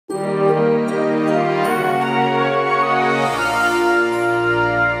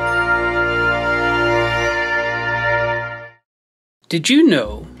Did you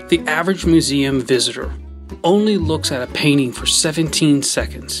know the average museum visitor only looks at a painting for 17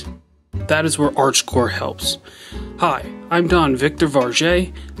 seconds? That is where ArtScore helps. Hi, I'm Don Victor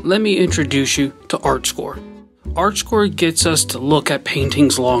Varget. Let me introduce you to ArtScore. ArtScore gets us to look at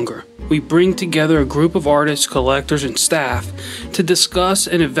paintings longer. We bring together a group of artists, collectors, and staff to discuss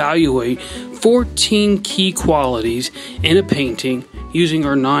and evaluate 14 key qualities in a painting using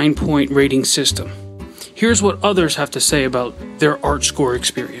our 9-point rating system. Here's what others have to say about their ArtScore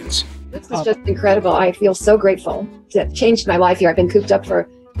experience. This is just incredible. I feel so grateful. It changed my life here. I've been cooped up in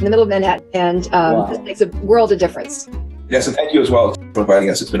the middle of Manhattan, and this makes a world of difference. Yes, and thank you as well for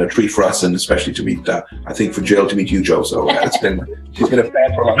inviting us. It's been a treat for us, and especially to meet, I think for Jill to meet you, Joe. So she's been a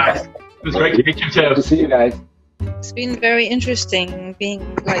fan for a long time. It was great to meet you too. Good to see you guys. It's been very interesting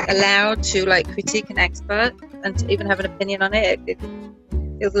being allowed to critique an expert and to even have an opinion on it. It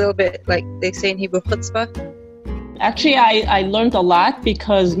feels a little bit like they say in Hebrew, chutzpah. Actually, I learned a lot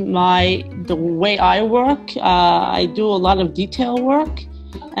because the way I work, I do a lot of detail work,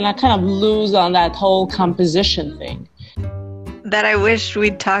 and I kind of lose on that whole composition thing. That I wish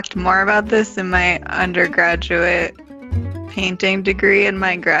we'd talked more about this in my undergraduate painting degree and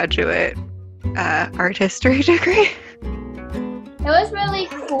my graduate art history degree. It was really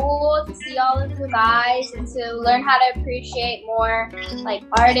cool to see all of you guys and to learn how to appreciate more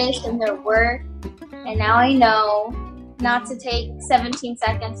artists and their work. And now I know not to take 17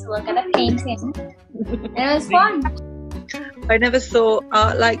 seconds to look at a painting. And it was fun. I never saw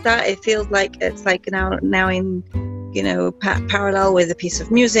art like that. It feels like it's now in parallel with a piece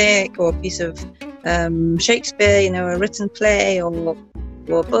of music or a piece of Shakespeare, a written play or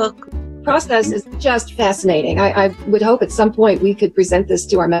a book. The process is just fascinating. I would hope at some point we could present this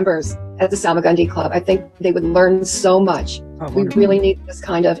to our members at the Salmagundi Club. I think they would learn so much. We really need this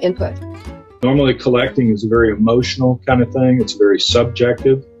kind of input. Normally collecting is a very emotional kind of thing. It's very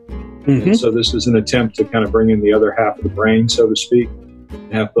subjective. And so this is an attempt to kind of bring in the other half of the brain, so to speak,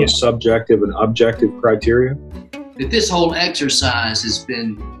 and have both subjective and objective criteria. This whole exercise has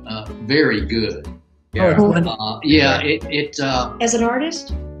been very good. As an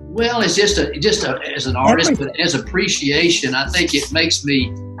artist? Well, it's just as an artist, but as appreciation, I think it makes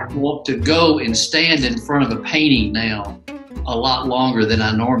me want to go and stand in front of a painting now a lot longer than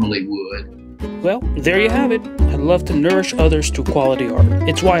I normally would. Well, there you have it. I love to nourish others through quality art.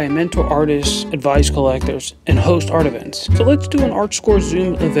 It's why I mentor artists, advise collectors, and host art events. So let's do an ArtScore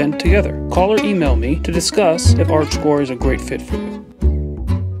Zoom event together. Call or email me to discuss if ArtScore is a great fit for you.